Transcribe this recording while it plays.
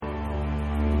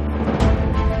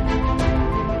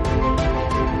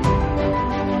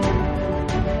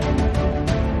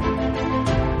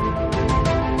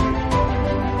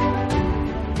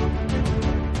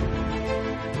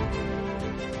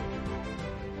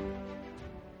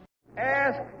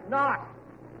Ask not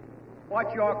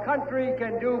what your country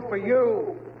can do for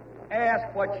you.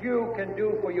 Ask what you can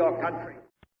do for your country.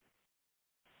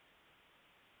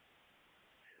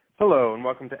 Hello, and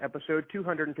welcome to episode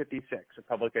 256 of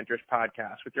Public Interest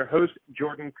Podcast with your host,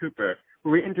 Jordan Cooper,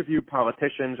 where we interview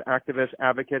politicians, activists,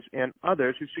 advocates, and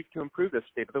others who seek to improve the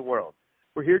state of the world.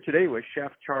 We're here today with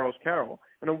Chef Charles Carroll,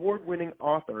 an award-winning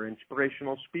author,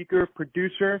 inspirational speaker,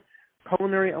 producer,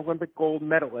 culinary Olympic gold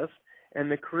medalist, and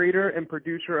the creator and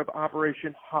producer of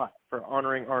Operation Hot for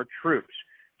honoring our troops.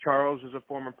 Charles is a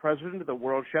former president of the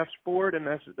World Chefs Board and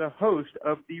is the host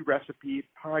of the Recipe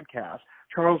Podcast.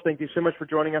 Charles, thank you so much for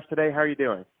joining us today. How are you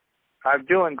doing? I'm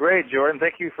doing great, Jordan.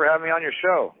 Thank you for having me on your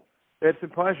show. It's a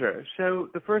pleasure. So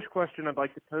the first question I'd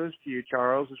like to pose to you,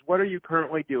 Charles, is what are you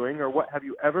currently doing or what have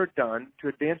you ever done to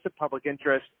advance the public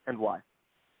interest and why?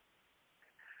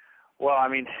 Well, I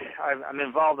mean, I'm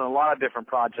involved in a lot of different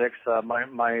projects.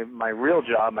 My real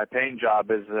job, my paying job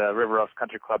is River Oaks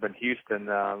Country Club in Houston,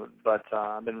 but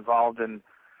I've been involved in,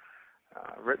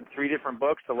 written 3 different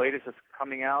books. The latest is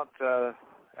coming out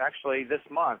actually this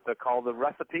month called The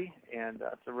Recipe, and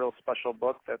it's a real special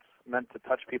book that's meant to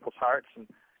touch people's hearts, and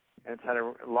it's had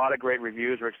a lot of great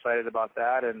reviews. We're excited about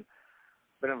that, and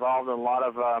been involved in a lot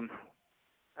of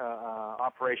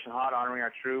Operation Hot, honoring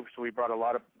our troops. We brought a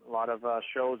lot of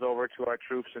shows over to our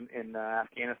troops in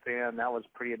Afghanistan. That was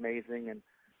pretty amazing, and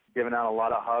giving out a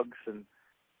lot of hugs, and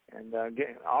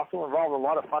also involved in a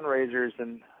lot of fundraisers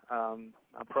and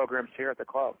programs here at the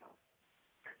club.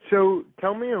 So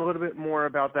tell me a little bit more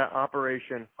about that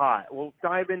Operation Hot. We'll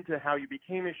dive into how you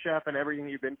became a chef and everything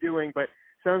you've been doing, but it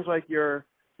sounds like you're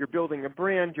building a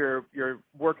brand, you're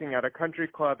working at a country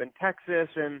club in Texas,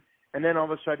 and then all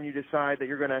of a sudden you decide that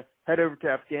you're going to head over to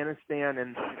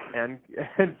Afghanistan and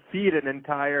feed an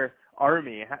entire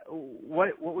army.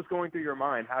 What was going through your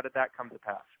mind? How did that come to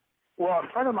pass? Well,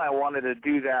 a friend of mine wanted to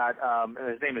do that.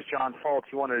 His name is John Foltz.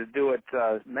 He wanted to do it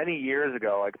many years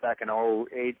ago, like back in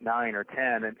 2008, 9, or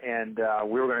 10, and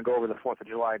we were going to go over the 4th of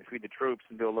July to feed the troops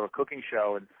and do a little cooking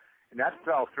show, and that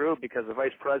fell through because the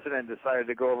vice president decided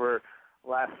to go over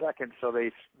last second, so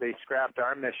they scrapped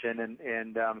our mission,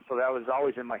 and so that was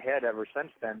always in my head ever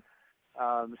since then.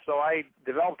 So I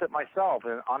developed it myself,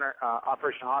 and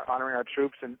Operation Hot, honoring our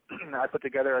troops, and I put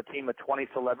together a team of 20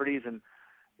 celebrities and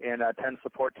a 10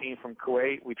 support team from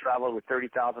Kuwait. We traveled with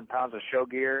 30,000 pounds of show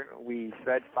gear. We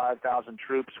fed 5,000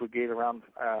 troops. We gave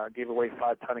away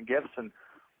 5 ton of gifts, and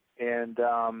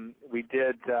we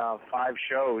did 5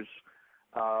 shows.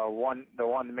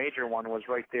 The major one was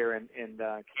right there in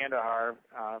Kandahar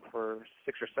for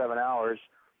 6 or 7 hours,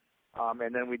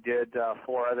 and then we did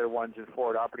 4 other ones in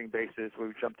forward operating bases.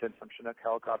 We jumped in some Chinook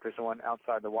helicopters and went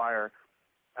outside the wire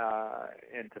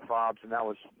into FOBs, and that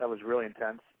was really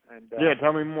intense. And yeah,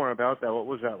 tell me more about that. What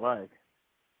was that like?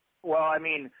 Well, I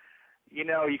mean, you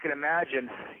can imagine,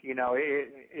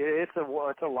 it's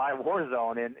a live war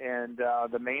zone, and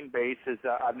the main base is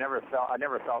I never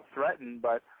felt threatened,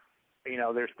 but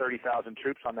there's 30,000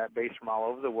 troops on that base from all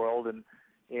over the world, and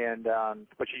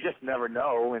but you just never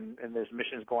know, and there's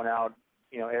missions going out,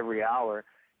 every hour.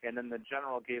 And then the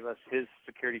general gave us his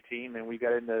security team, and we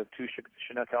got into 2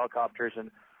 Chinook helicopters, and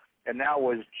that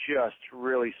was just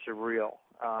really surreal,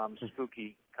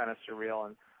 spooky, kind of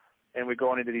surreal. And we're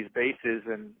going into these bases,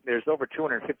 and there's over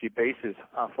 250 bases,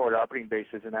 forward operating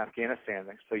bases in Afghanistan.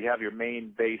 So you have your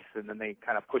main base, and then they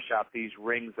kind of push out these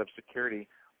rings of security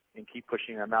and keep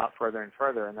pushing them out further and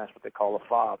further, and that's what they call the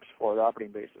FOBs, forward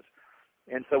operating bases.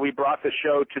 And so we brought the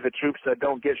show to the troops that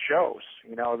don't get shows.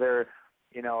 They're,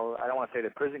 I don't want to say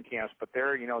they're prison camps, but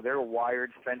they're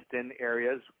wired, fenced-in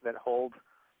areas that hold,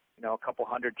 a couple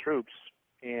hundred troops,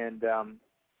 and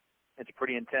it's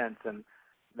pretty intense. And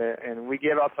we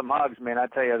give out some hugs, man. I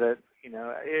tell you that,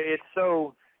 it's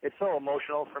so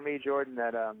emotional for me, Jordan,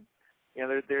 that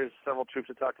there's several troops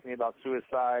that talked to me about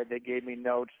suicide. They gave me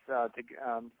notes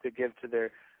to give to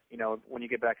their, when you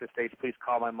get back to the States, please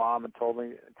call my mom and tell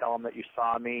them that you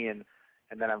saw me and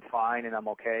that I'm fine and I'm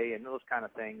okay, and those kind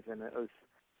of things. And it was,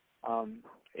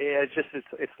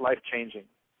 it's life changing.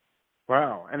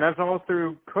 Wow, and that's all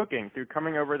through cooking, through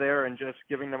coming over there and just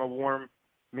giving them a warm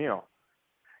meal.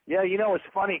 Yeah, it's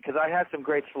funny because I had some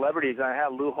great celebrities. I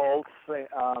had Lou Holtz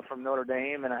from Notre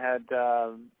Dame, and I had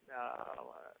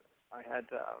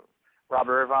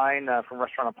Robert Irvine from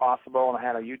Restaurant Impossible, and I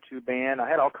had a YouTube band. I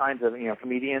had all kinds of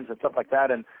comedians and stuff like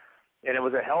that, and it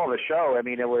was a hell of a show. I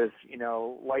mean, it was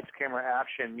lights, camera,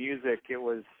 action, music. It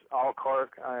was all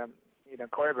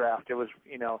choreographed. It was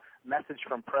message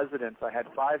from presidents. I had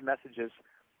 5 messages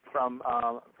from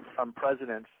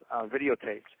presidents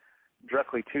videotaped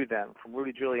directly to them, from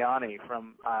Rudy Giuliani,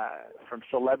 from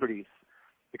celebrities,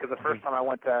 because the first time I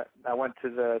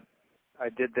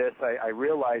did this, I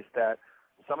realized that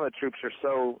some of the troops are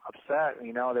so upset.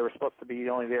 You know, they were supposed to be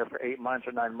only there for 8 months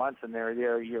or 9 months, and they're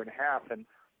there a year and a half, and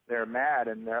they're mad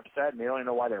and they're upset, and they don't even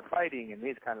know why they're fighting and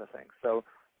these kind of things. So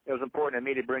it was important to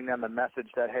me to bring them a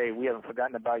message that, hey, we haven't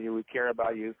forgotten about you, we care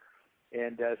about you.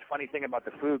 And it's a funny thing about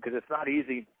the food, because it's not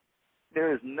easy.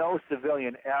 There is no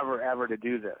civilian ever to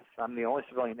do this. I'm the only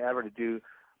civilian ever to do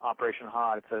Operation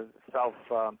Hot. It's a self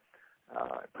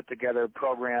put together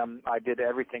program. I did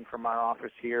everything from our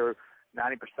office here.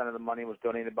 90% of the money was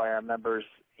donated by our members,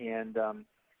 and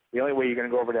the only way you're going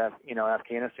to go over to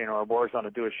Afghanistan or a war zone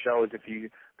to do a show is if you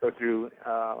go through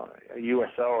a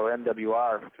USO or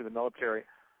MWR through the military.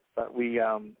 But we've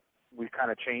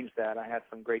kind of changed that. I had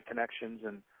some great connections,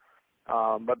 and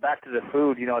but back to the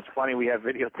food. You know, it's funny, we have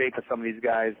videotape of some of these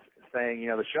guys saying, you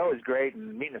know, the show is great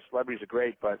and meeting the celebrities are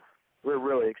great, but we're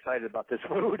really excited about this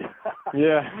food.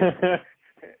 Yeah.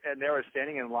 And they were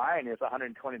standing in line. It was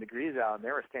 120 degrees out, and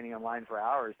they were standing in line for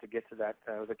hours to get to that.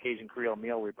 It was a Cajun Creole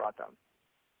meal we brought them.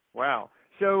 Wow.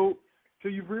 So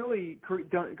you've really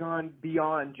gone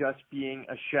beyond just being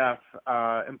a chef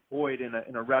employed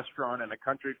in a restaurant and a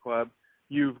country club.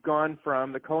 You've gone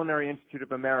from the Culinary Institute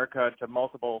of America to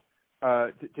multiple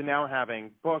to now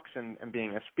having books and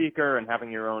being a speaker and having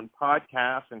your own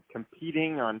podcast and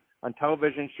competing on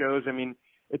television shows. I mean,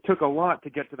 it took a lot to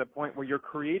get to the point where you're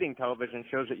creating television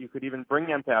shows that you could even bring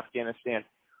them to Afghanistan.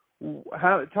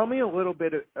 Tell me a little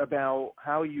bit about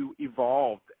how you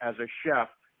evolved as a chef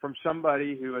from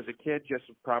somebody who as a kid just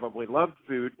probably loved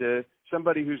food to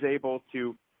somebody who's able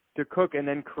to cook and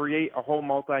then create a whole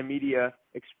multimedia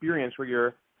experience where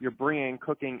you're bringing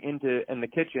cooking in the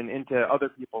kitchen into other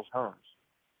people's homes.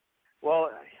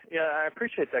 Well, yeah, I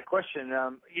appreciate that question.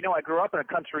 You know, I grew up in a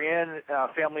country inn,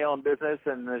 family-owned business,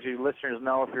 and as you listeners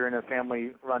know, if you're in a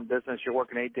family-run business, you're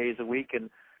working 8 days a week, and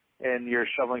you're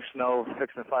shoveling snow,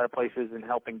 fixing fireplaces, and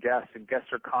helping guests, and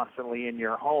guests are constantly in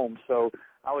your home. So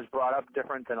I was brought up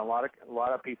different than a lot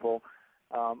of people.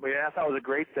 But I thought it was a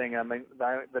great thing. I mean,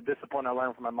 the discipline I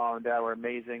learned from my mom and dad were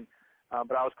amazing.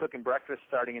 But I was cooking breakfast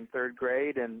starting in third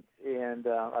grade, and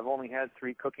I've only had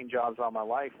 3 cooking jobs all my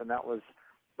life, and that was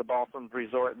the Balsams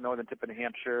Resort in northern tip of New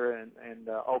Hampshire and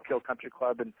Oak Hill Country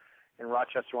Club in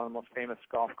Rochester, one of the most famous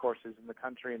golf courses in the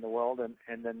country and the world, and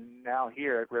then now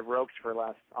here at River Oaks for the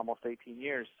last almost 18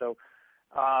 years. So,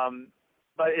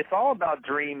 but it's all about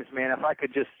dreams, man. If I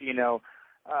could just,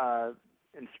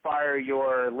 inspire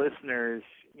your listeners,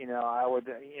 I would,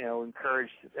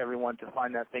 encourage everyone to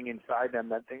find that thing inside them,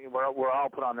 that thing. We're all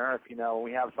put on earth,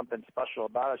 we have something special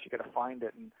about us. You got to find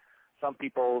it, and some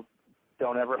people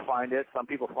don't ever find it. Some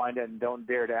people find it and don't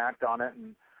dare to act on it,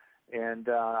 and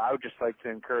I would just like to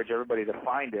encourage everybody to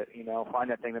find it, find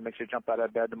that thing that makes you jump out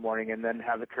of bed in the morning, and then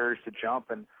have the courage to jump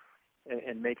and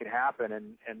make it happen.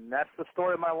 And that's the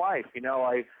story of my life.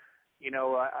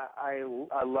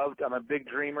 I'm a big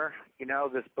dreamer.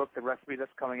 This book, The Recipe,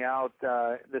 that's coming out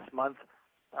this month,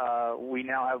 we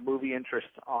now have movie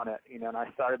interest on it, and I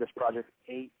started this project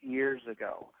 8 years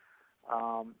ago.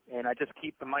 And I just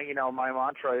keep my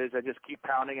mantra is I just keep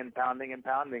pounding and pounding and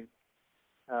pounding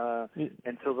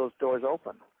until those doors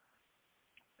open.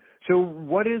 So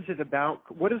what does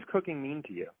cooking mean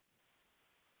to you?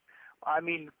 I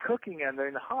mean, cooking in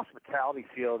the hospitality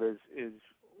field is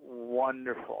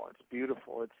wonderful. It's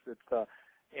beautiful. It's a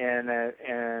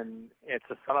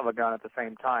son of a gun at the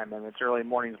same time. And it's early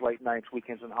mornings, late nights,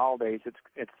 weekends, and holidays.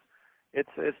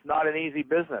 It's not an easy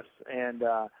business. And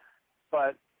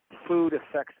but food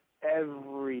affects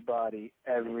everybody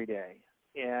every day,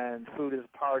 and food is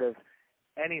part of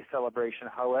any celebration,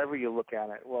 however you look at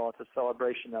it. Well, it's a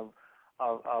celebration of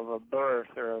a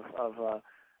birth or of a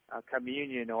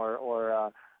communion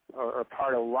or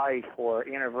part of life, or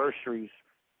anniversaries,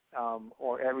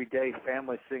 or everyday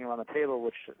family sitting around the table,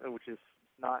 which is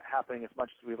not happening as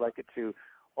much as we'd like it to,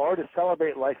 or to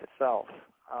celebrate life itself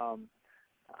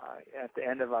at the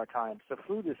end of our time. So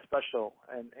food is special,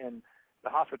 and the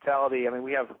hospitality,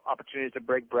 we have opportunities to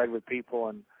break bread with people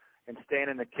and stand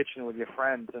in the kitchen with your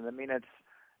friends, and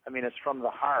it's from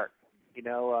the heart.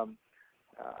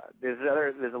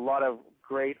 There's a lot of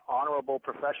great honorable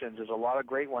professions. There's a lot of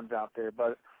great ones out there,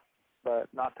 but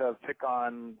not to pick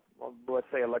on, let's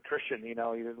say, electrician.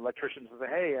 Electricians will say,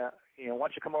 hey, why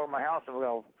don't you come over to my house and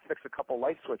we'll fix a couple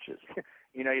light switches.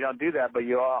 You don't do that, but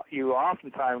you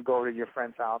oftentimes go over to your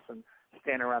friend's house and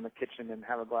stand around the kitchen and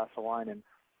have a glass of wine, and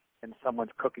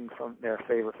someone's cooking from their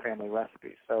favorite family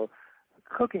recipe. So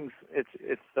cooking's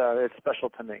it's special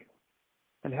to me.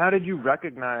 And how did you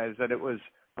recognize that it was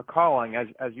a calling?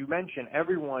 As you mentioned,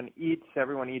 everyone eats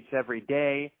every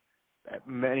day.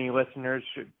 many listeners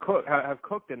have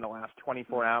cooked in the last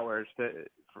 24 hours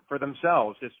for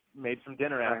themselves, just made some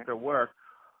dinner after work.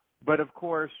 But of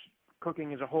course,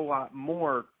 cooking is a whole lot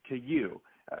more to you.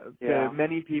 To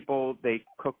many people, they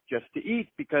cook just to eat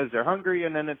because they're hungry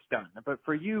and then it's done. But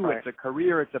for you, it's a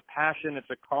career, it's a passion, it's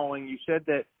a calling. You said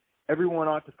that everyone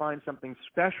ought to find something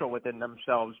special within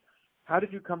themselves. How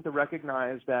did you come to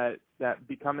recognize that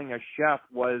becoming a chef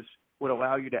would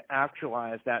allow you to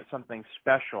actualize that something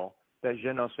special, that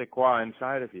je ne sais quoi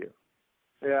inside of you?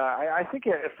 Yeah, I think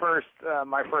at first,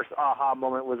 my first aha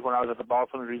moment was when I was at the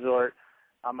Balsam Resort.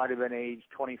 I might have been age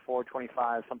 24,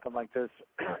 25, something like this.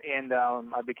 And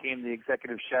I became the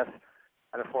executive chef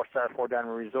at a 4-star,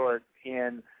 4-diamond resort.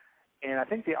 And I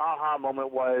think the aha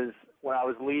moment was when I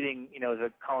was leading, as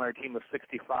a culinary team of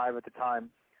 65 at the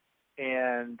time.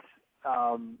 And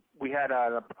we had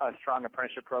a strong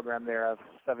apprenticeship program there of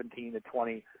 17 to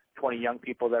 20 young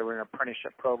people that were in an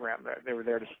apprenticeship program. They were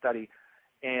there to study.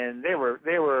 And they were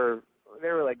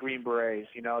like Green Berets,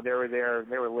 they were there,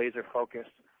 they were laser focused.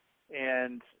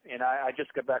 And I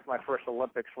just got back from my first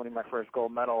Olympics, winning my first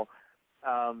gold medal.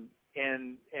 And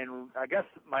I guess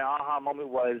my aha moment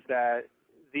was that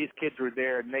these kids were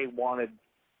there and they were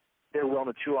willing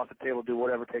to chew off the table, do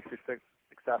whatever it takes to be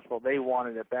successful. They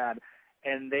wanted it bad.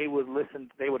 And they would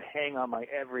listen, they would hang on my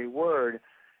every word.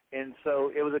 And so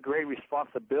it was a great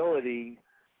responsibility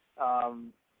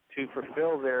to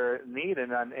fulfill their need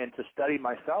and to study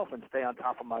myself and stay on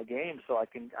top of my game so I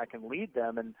can lead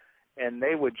them. And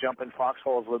they would jump in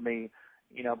foxholes with me,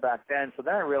 back then. So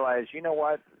then I realized,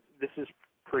 what, this is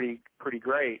pretty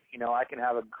great. I can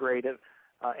have a great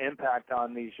impact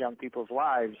on these young people's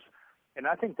lives. And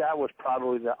I think that was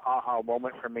probably the aha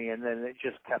moment for me. And then it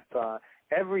just kept,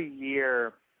 every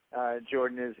year,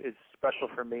 Jordan, is special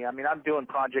for me. I mean, I'm doing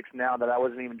projects now that I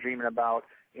wasn't even dreaming about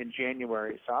in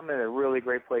January. So I'm in a really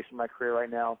great place in my career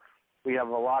right now. We have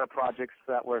a lot of projects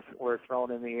that we're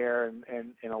thrown in the air, and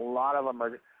a lot of them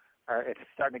are it's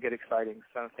starting to get exciting.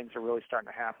 So things are really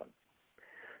starting to happen.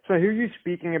 So I hear you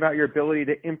speaking about your ability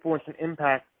to influence and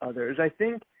impact others. I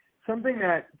think something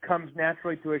that comes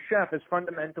naturally to a chef is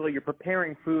fundamentally you're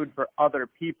preparing food for other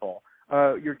people.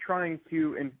 You're trying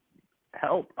to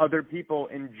help other people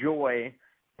enjoy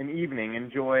an evening,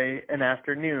 enjoy an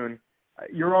afternoon.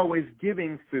 You're always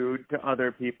giving food to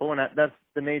other people, and that's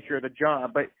the nature of the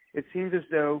job. But it seems as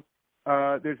though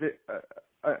there's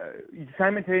a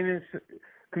simultaneous,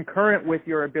 concurrent with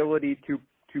your ability to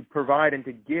provide and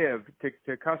to give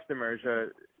to customers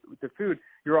the food,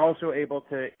 you're also able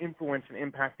to influence and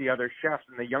impact the other chefs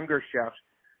and the younger chefs.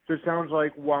 So it sounds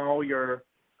like while you're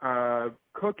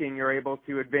cooking, you're able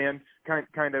to advance,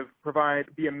 kind of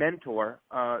be a mentor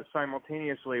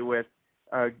simultaneously with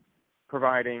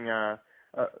providing, I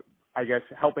guess,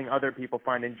 helping other people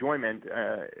find enjoyment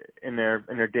in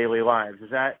their daily lives.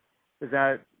 Does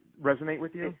that resonate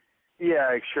with you?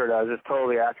 Yeah, it sure does. It's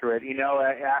totally accurate.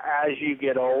 As you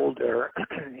get older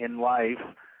in life,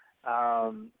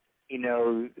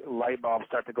 light bulbs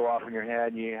start to go off in your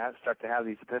head, and you start to have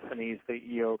these epiphanies that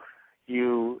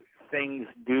things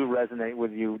do resonate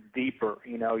with you deeper.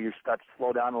 You start to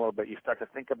slow down a little bit. You start to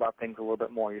think about things a little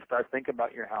bit more. You start to think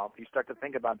about your health. You start to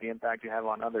think about the impact you have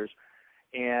on others.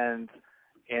 And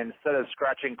instead of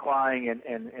scratching, clawing,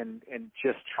 and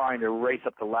just trying to race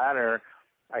up the ladder,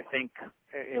 I think,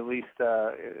 at least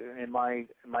in my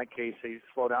case, you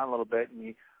slow down a little bit and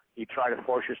you try to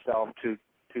force yourself to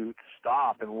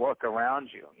stop and look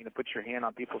around you. Put your hand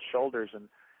on people's shoulders and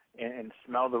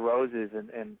smell the roses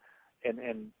and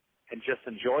just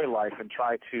enjoy life and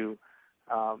try to,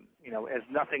 as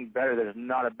nothing better. There's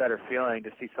not a better feeling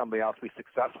to see somebody else be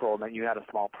successful and that you had a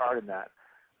small part in that.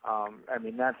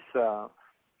 That's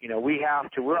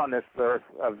we're on this earth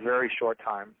a very short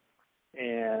time.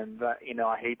 And,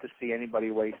 I hate to see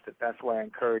anybody waste it. That's why I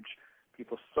encourage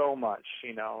people so much,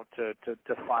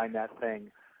 to find that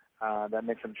thing that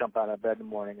makes them jump out of bed in the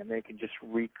morning and they can just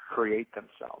recreate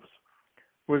themselves.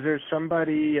 Was there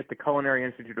somebody at the Culinary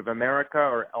Institute of America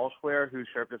or elsewhere who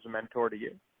served as a mentor to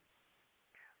you?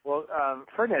 Well,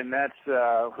 Ferdinand Metz,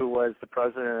 who was the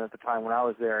president at the time when I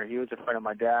was there, he was a friend of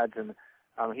my dad's, and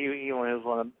he was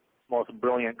one of the most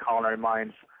brilliant culinary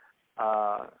minds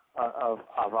of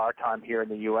our time here in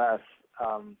the U.S.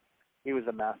 He was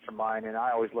a mastermind, and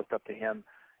I always looked up to him.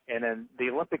 And then the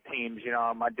Olympic teams,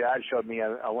 my dad showed me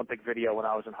an Olympic video when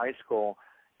I was in high school,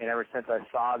 and ever since I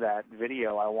saw that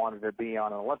video, I wanted to be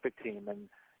on an Olympic team. And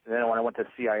then when I went to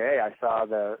CIA, I saw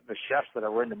the chefs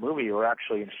that were in the movie were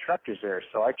actually instructors there.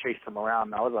 So I chased them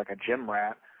around. I was like a gym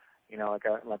rat,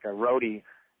 like a roadie,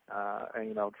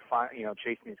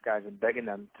 chasing these guys and begging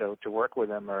them to work with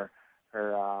them or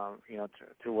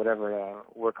to whatever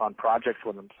work on projects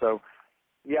with them. So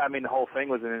yeah, I mean the whole thing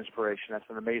was an inspiration. That's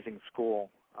an amazing school.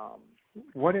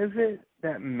 What is it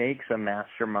that makes a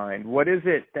mastermind? What is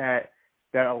it that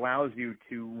allows you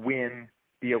to win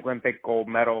the Olympic gold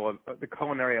medal, the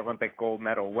culinary Olympic gold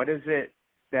medal? What is it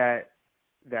that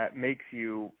makes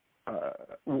you?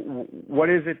 What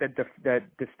is it that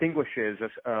distinguishes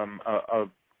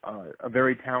a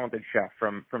very talented chef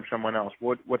from someone else?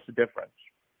 What's the difference?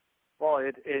 Well,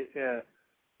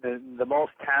 the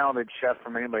most talented chef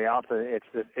from anybody else, it's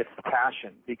the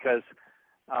passion, because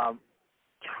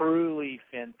truly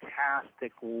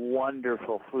fantastic,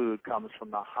 wonderful food comes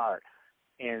from the heart,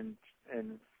 and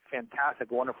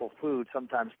fantastic, wonderful food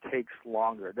sometimes takes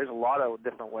longer. There's a lot of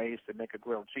different ways to make a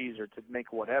grilled cheese or to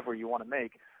make whatever you want to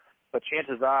make, but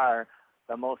chances are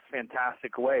the most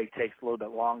fantastic way takes a little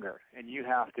bit longer, and you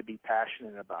have to be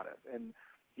passionate about it, and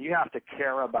you have to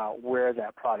care about where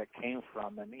that product came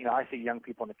from. And, I see young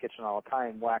people in the kitchen all the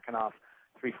time whacking off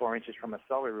 3-4 inches from a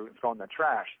celery root and throwing in the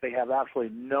trash. They have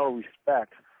absolutely no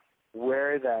respect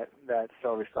where that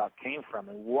celery stalk came from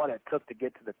and what it took to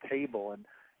get to the table and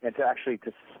to actually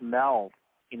to smell,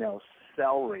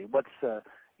 celery. What's, to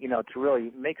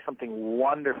really make something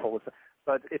wonderful.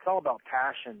 But it's all about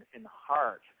passion and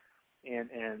heart and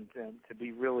to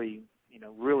be really,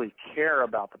 really care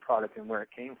about the product and where it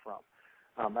came from.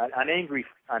 An angry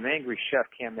chef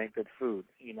can't make good food.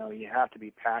 You have to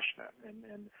be passionate,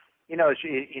 and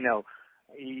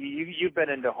you've been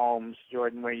into homes,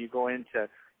 Jordan, where you go into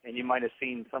and you might have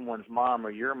seen someone's mom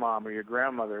or your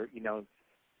grandmother,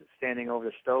 standing over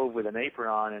the stove with an apron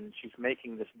on, and she's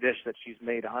making this dish that she's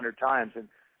made 100 times, and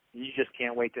you just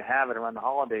can't wait to have it around the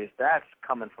holidays. That's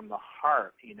coming from the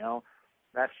heart,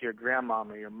 That's your grandmom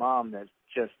or your mom that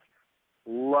just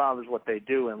loves what they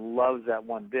do and loves that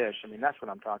one dish. I mean, that's what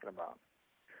I'm talking about.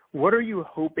 What are you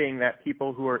hoping that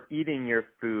people who are eating your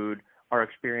food are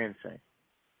experiencing?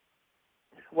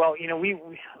 Well,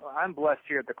 I'm blessed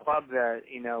here at the club that,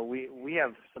 we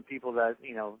have some people that,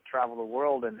 travel the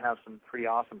world and have some pretty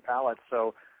awesome palates.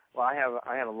 So, I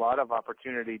have a lot of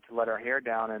opportunity to let our hair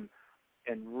down and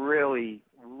really,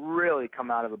 really come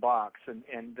out of the box.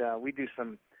 And we do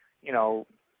some,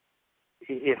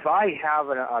 if I have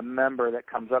a member that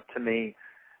comes up to me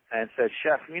and says,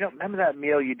 Chef, remember that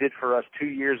meal you did for us 2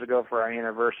 years ago for our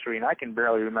anniversary, and I can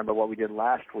barely remember what we did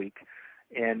last week,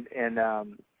 and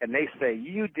they say,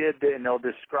 you did, and they'll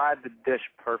describe the dish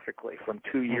perfectly from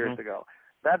 2 years ago.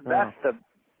 That's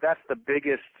the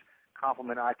biggest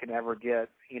compliment I can ever get,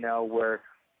 where,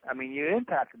 I mean, you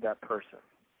impacted that person,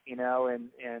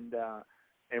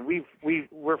 and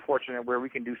we're fortunate where we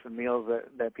can do some meals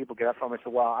that people get up from and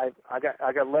say, well, I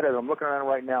got letters. I'm looking around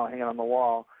right now, hanging on the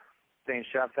wall, saying,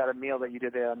 Chef, that meal that you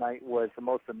did the other night was the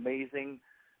most amazing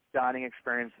dining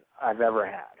experience I've ever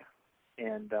had.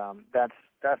 And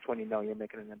that's when you're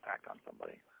making an impact on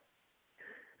somebody.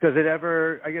 Does it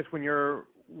ever? I guess when you're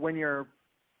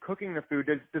cooking the food,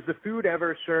 does the food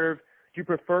ever serve? Do you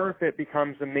prefer if it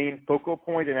becomes the main focal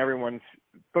point and everyone's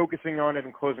focusing on it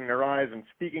and closing their eyes and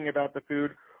speaking about the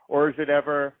food, or does it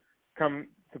ever come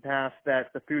to pass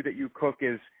that the food that you cook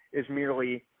is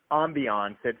merely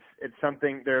ambiance? It's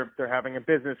something they're having a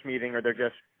business meeting, or they're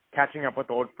just catching up with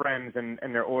old friends and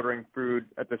they're ordering food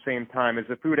at the same time. Is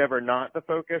the food ever not the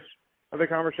focus of the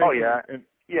conversation? Oh yeah,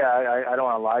 I don't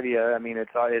want to lie to you. I mean,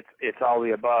 it's all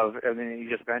the above. I mean, you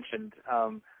just mentioned.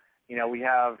 We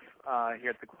have here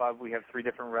at the club, we have 3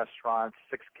 different restaurants,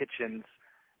 6 kitchens.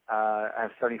 I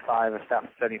have 75, a staff of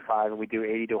 75, and we do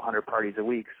 80 to 100 parties a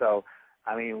week. So,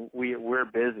 I mean, we're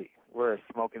busy. We're a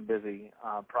smoking busy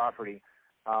property,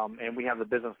 and we have the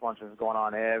business lunches going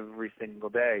on every single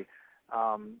day.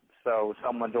 So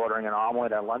someone's ordering an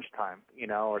omelet at lunchtime,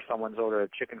 or someone's ordering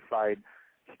a chicken fried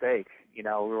steak.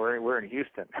 We're in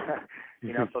Houston,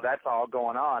 so that's all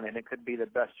going on, and it could be the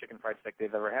best chicken fried steak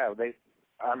they've ever had.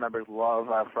 Our members love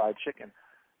our fried chicken.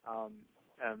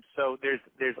 So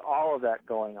there's all of that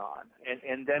going on.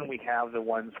 And then we have the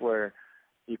ones where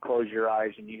you close your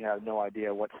eyes and you have no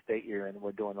idea what state you're in.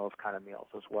 We're doing those kind of meals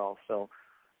as well. So,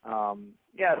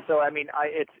 so I mean,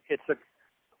 it's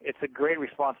a great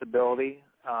responsibility.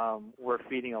 We're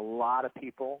feeding a lot of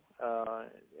people,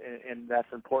 and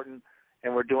that's important.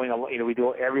 And we're doing we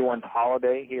do everyone's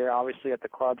holiday here, obviously, at the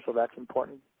club, so that's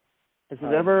important. Is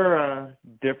it ever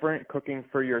different cooking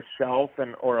for yourself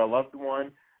or a loved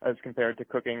one as compared to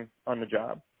cooking on the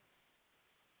job?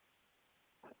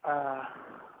 I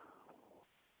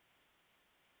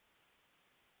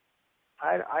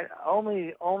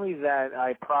only that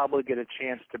I probably get a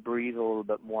chance to breathe a little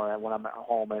bit more when I'm at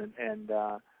home, and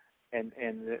And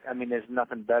I mean, there's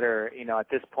nothing better. You know, at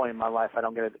this point in my life, I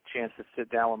don't get a chance to sit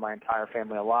down with my entire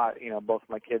family a lot. You know, both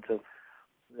my kids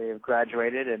they've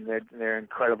graduated, and they're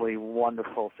incredibly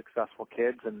wonderful, successful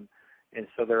kids, and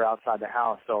so they're outside the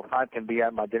house. So if I can be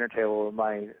at my dinner table with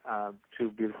my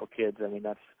two beautiful kids, I mean,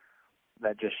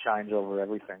 that just shines over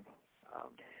everything.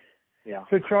 Yeah.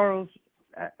 So Charles,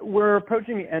 we're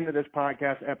approaching the end of this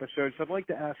podcast episode, so I'd like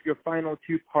to ask you a final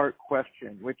two-part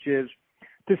question, which is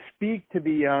to speak to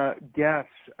the guests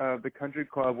of the country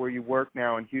club where you work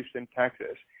now in Houston,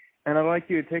 Texas. And I'd like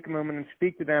you to take a moment and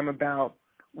speak to them about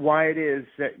why it is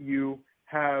that you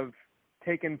have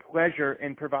taken pleasure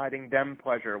in providing them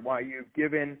pleasure, why you've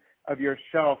given of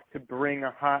yourself to bring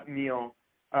a hot meal,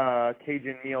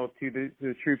 Cajun meal to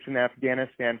the troops in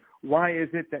Afghanistan. Why is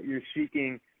it that you're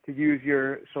seeking to use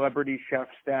your celebrity chef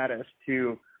status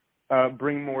to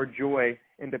bring more joy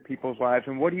into people's lives?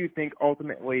 And what do you think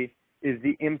ultimately is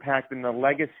the impact and the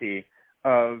legacy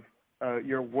of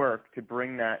your work to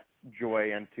bring that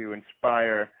joy and to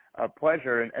inspire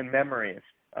pleasure and memories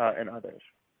in others?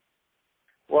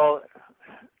 Well,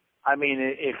 I mean,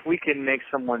 if we can make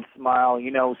someone smile,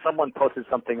 you know, someone posted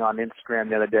something on Instagram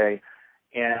the other day,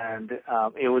 and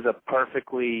it was a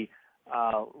perfectly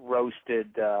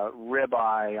roasted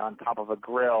ribeye on top of a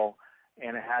grill,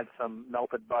 and it had some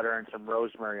melted butter and some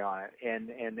rosemary on it, and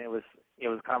it was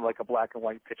kind of like a black and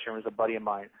white picture. It was a buddy of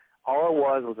mine. All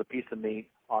it was a piece of meat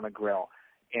on a grill,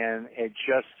 and it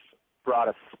just brought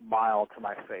a smile to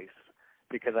my face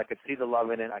because I could see the love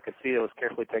in it. I could see it was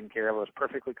carefully taken care of. It was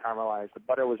perfectly caramelized. The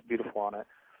butter was beautiful on it,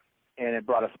 and it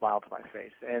brought a smile to my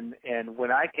face. And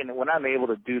when I'm able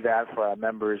to do that for our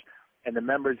members, and the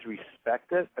members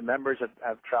respect it, the members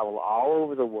have traveled all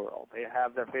over the world. They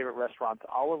have their favorite restaurants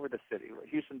all over the city.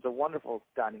 Houston's a wonderful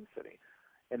dining city.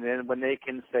 And then when they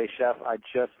can say, Chef, I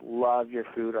just love your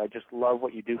food, or I just love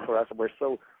what you do for us, and we're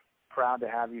so proud to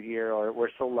have you here, or we're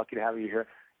so lucky to have you here.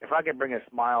 If I can bring a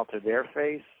smile to their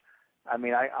face, I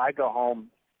mean, I go home,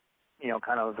 you know,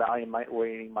 kind of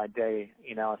evaluating my day,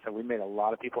 you know, and so we made a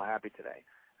lot of people happy today.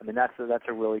 I mean, that's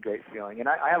a really great feeling. And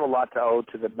I have a lot to owe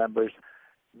to the members.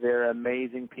 They're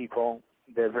amazing people.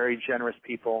 They're very generous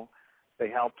people.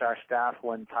 They helped our staff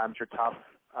when times are tough.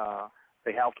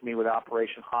 They helped me with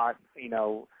Operation Hot, you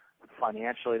know,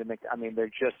 financially to make. I mean, they're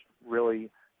just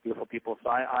really beautiful people. So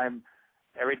I'm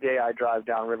every day I drive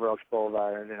down River Oaks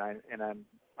Boulevard, and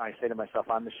I say to myself,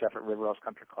 I'm the chef at River Oaks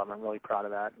Country Club. I'm really proud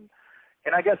of that.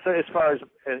 And I guess as far as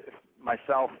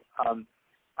myself,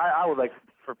 I would like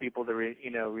for people to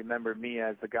remember me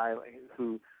as the guy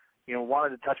who, you know,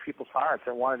 wanted to touch people's hearts,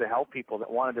 that wanted to help people, that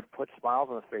wanted to put smiles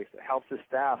on the face, that helps his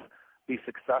staff be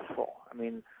successful. I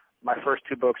mean, my first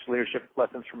two books, Leadership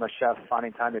Lessons from a Chef,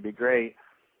 Finding Time to Be Great,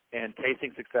 and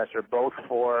Tasting Success, are both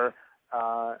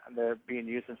they're being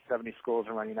used in 70 schools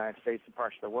around the United States and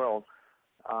parts of the world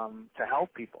to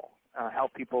help people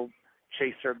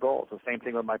chase their goals. The same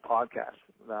thing with my podcast,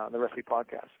 the Recipe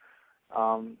Podcast.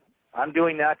 I'm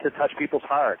doing that to touch people's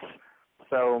hearts.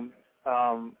 So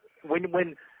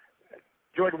when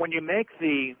Jordan, when you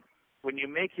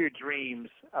make your dreams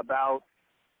about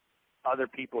other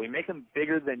people, you make them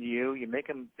bigger than you make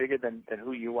them bigger than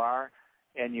who you are,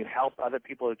 and you help other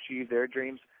people achieve their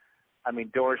dreams, I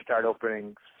mean, doors start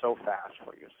opening so fast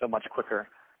for you, so much quicker.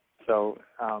 So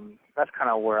that's kind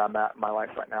of where I'm at in my life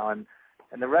right now. And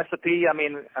the recipe, I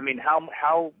mean,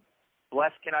 how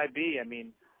blessed can I be? I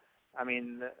mean,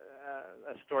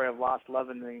 a story of lost love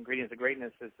and the ingredients of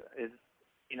greatness is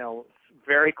you know,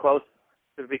 very close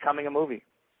to becoming a movie.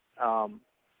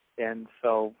 And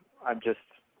so I'm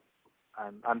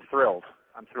thrilled.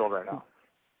 I'm thrilled right now.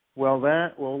 Well,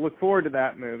 we'll look forward to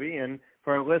that movie. And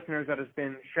for our listeners, that has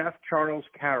been Chef Charles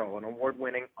Carroll, an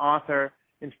award-winning author,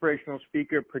 inspirational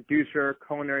speaker, producer,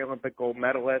 culinary Olympic gold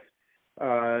medalist,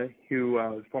 who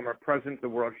was former president of the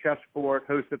World Chefs Board,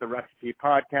 host of the Recipe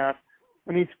Podcast.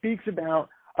 And he speaks about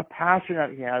a passion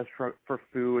that he has for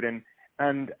food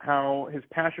and how his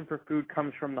passion for food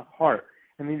comes from the heart.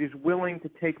 And he's willing to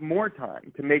take more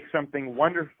time to make something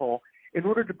wonderful in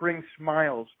order to bring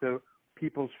smiles to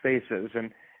people's faces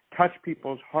and touch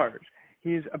people's hearts.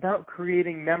 He's about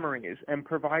creating memories and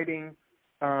providing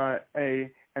an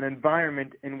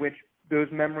environment in which those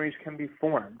memories can be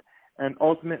formed. And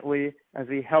ultimately, as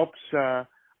he helps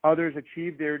others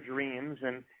achieve their dreams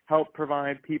and help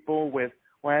provide people with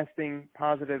lasting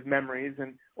positive memories,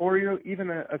 or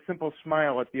even a simple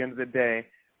smile at the end of the day,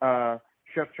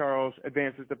 Chef Charles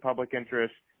advances the public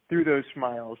interest through those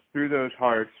smiles, through those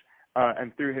hearts,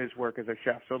 and through his work as a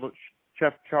chef. So,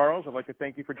 Chef Charles, I'd like to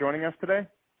thank you for joining us today.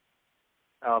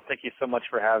 Oh, thank you so much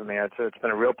for having me. It's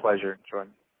been a real pleasure,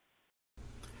 Jordan.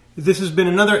 This has been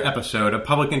another episode of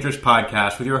Public Interest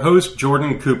Podcast with your host,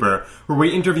 Jordan Cooper, where we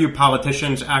interview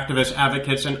politicians, activists,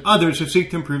 advocates, and others who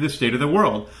seek to improve the state of the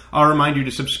world. I'll remind you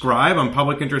to subscribe on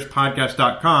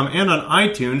publicinterestpodcast.com and on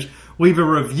iTunes. Leave a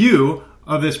review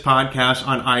of this podcast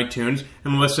on iTunes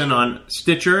and listen on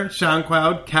Stitcher,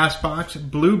 SoundCloud,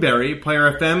 CastBox, Blueberry,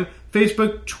 Player FM,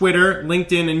 Facebook, Twitter,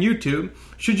 LinkedIn, and YouTube.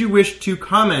 Should you wish to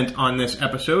comment on this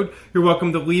episode, you're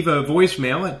welcome to leave a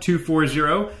voicemail at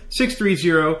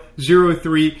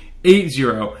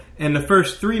 240-630-0380. And the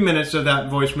first 3 minutes of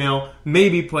that voicemail may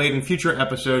be played in future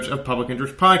episodes of Public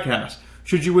Interest Podcast.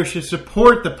 Should you wish to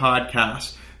support the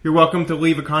podcast, you're welcome to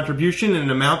leave a contribution in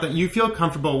an amount that you feel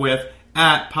comfortable with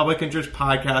at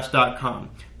publicinterestpodcast.com.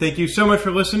 Thank you so much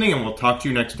for listening, and we'll talk to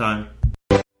you next time.